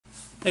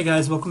Hey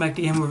guys, welcome back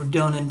to Game Over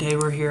Dylan and Day.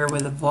 We're here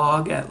with a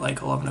vlog at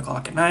like 11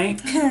 o'clock at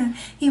night.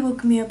 He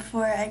woke me up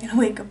before I could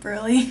wake up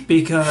early.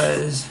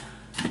 Because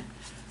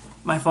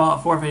my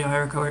Fallout 4 video I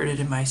recorded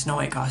in my Snow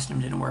White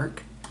costume didn't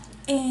work.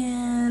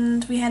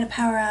 And we had a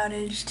power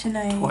outage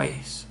tonight.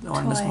 Twice.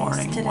 One this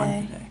morning, today.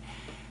 one today.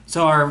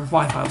 So our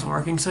Wi-Fi wasn't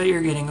working, so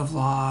you're getting a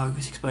vlog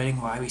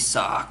explaining why we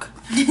suck.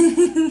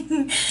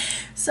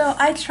 So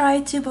I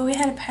tried to, but we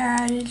had a power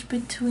outage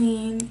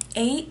between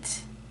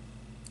 8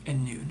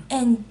 And noon.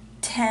 and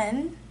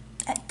 10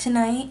 at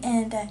tonight,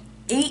 and at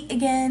 8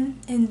 again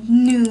and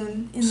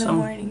noon in the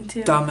morning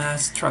too.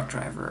 Dumbass truck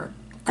driver,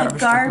 A garbage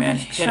truck man,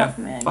 garbage hit truck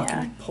a man, fucking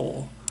yeah.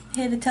 pole.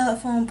 Hit a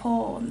telephone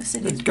pole in the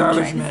city. The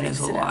garbage man is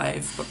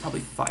alive, but probably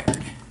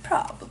fired.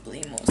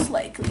 Probably, most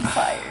likely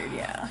fired,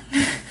 yeah.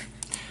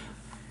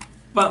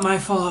 But my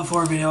Fallout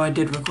 4 video, I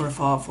did record a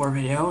Fallout 4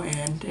 video,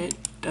 and it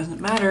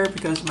doesn't matter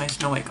because of my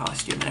Snow White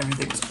costume and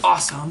everything was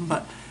awesome,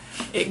 but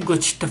it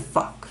glitched to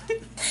fuck.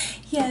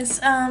 Yes,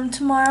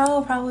 tomorrow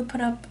I'll probably put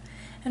up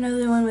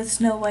another one with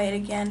Snow White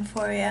again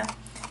for you.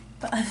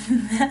 But other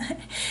than that,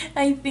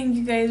 I think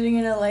you guys are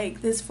gonna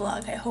like this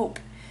vlog, I hope.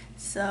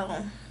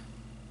 So,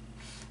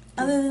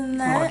 other than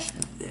that, Watch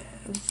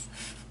this.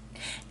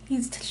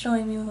 he's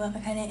showing me what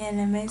kind of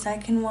animes I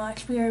can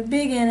watch. We are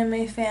big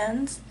anime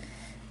fans.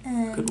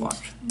 And Could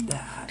watch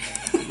that.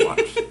 Could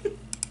watch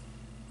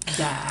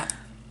that.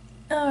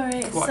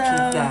 Alright, Could so watch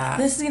that.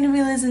 this is gonna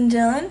be Liz and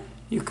Dylan.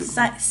 You could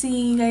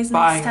See you guys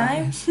bye, next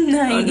time. guys.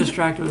 Night.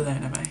 Undistracted with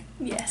anime.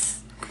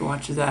 Yes. Could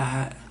watch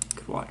that.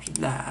 Could watch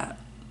that.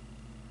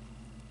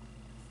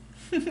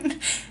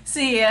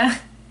 See ya.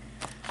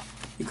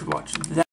 You could watch that.